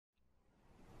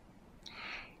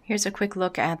Here's a quick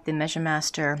look at the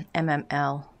MeasureMaster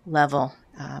MML level,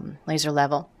 laser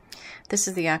level. This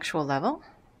is the actual level.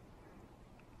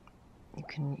 You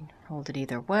can hold it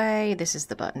either way. This is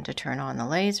the button to turn on the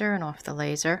laser and off the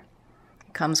laser.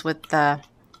 It comes with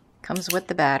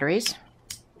the batteries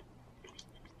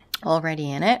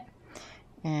already in it,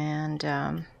 and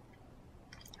I'm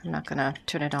not going to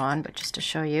turn it on, but just to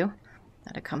show you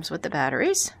that it comes with the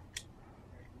batteries.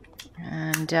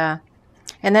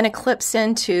 And then it clips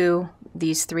into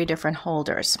these three different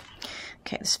holders.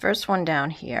 Okay, this first one down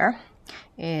here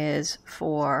is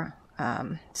for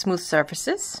smooth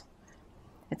surfaces.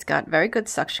 It's got very good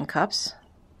suction cups,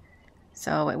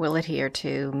 so it will adhere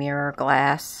to mirror,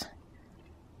 glass,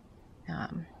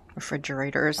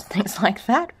 refrigerators, things like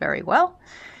that very well.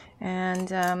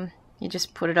 And you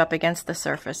just put it up against the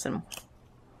surface and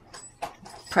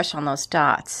press on those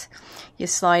dots. You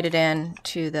slide it in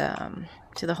to the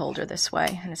holder this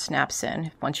way, and it snaps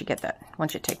in. Once you take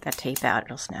that tape out,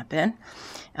 it'll snap in,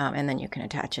 and then you can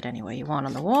attach it any way you want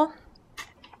on the wall.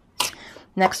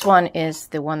 Next one is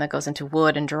the one that goes into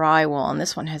wood and drywall, and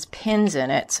this one has pins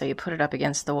in it, so you put it up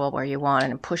against the wall where you want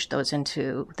it and push those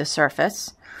into the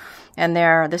surface. And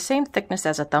they're the same thickness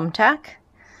as a thumbtack,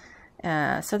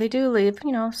 so they do leave,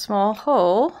 you know, a small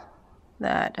hole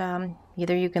that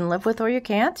either you can live with or you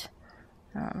can't.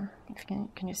 Can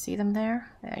you see them there?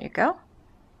 There you go.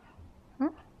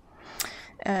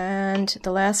 And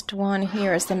the last one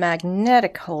here is the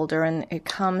magnetic holder, and it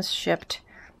comes shipped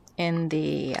in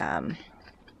the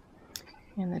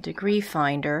degree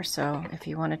finder. So if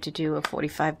you wanted to do a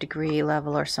 45-degree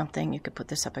level or something, you could put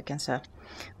this up against a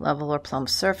level or plumb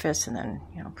surface, and then,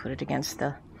 you know, put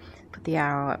the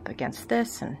arrow up against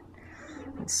this, and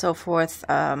so forth.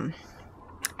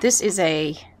 This is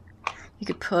you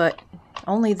could put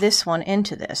only this one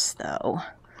into this, though,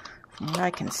 from what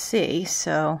I can see,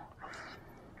 so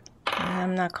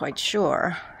I'm not quite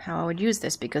sure how I would use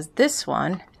this, because this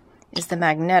one is the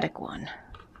magnetic one.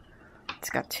 It's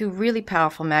got two really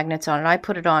powerful magnets on it. I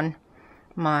put it on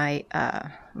my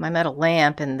my metal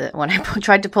lamp, and when I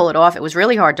tried to pull it off, it was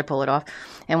really hard to pull it off.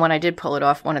 And when I did pull it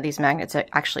off, one of these magnets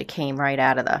actually came right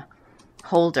out of the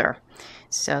holder.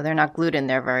 So they're not glued in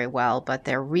there very well, but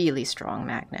they're really strong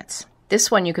magnets.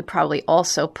 This one you could probably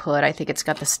also put, I think it's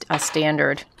got a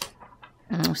standard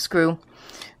screw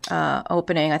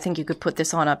opening. I think you could put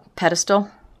this on a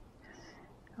pedestal,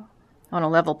 on a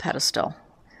level pedestal,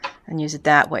 and use it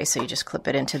that way. So you just clip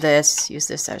it into this, use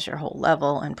this as your whole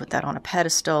level, and put that on a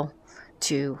pedestal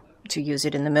to use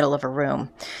it in the middle of a room.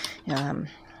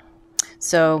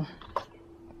 So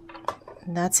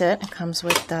that's it. It comes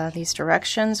with these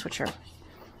directions, which are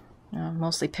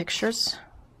mostly pictures.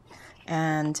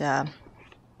 And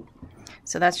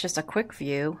so that's just a quick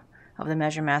view of the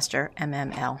MeasureMaster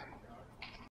MML.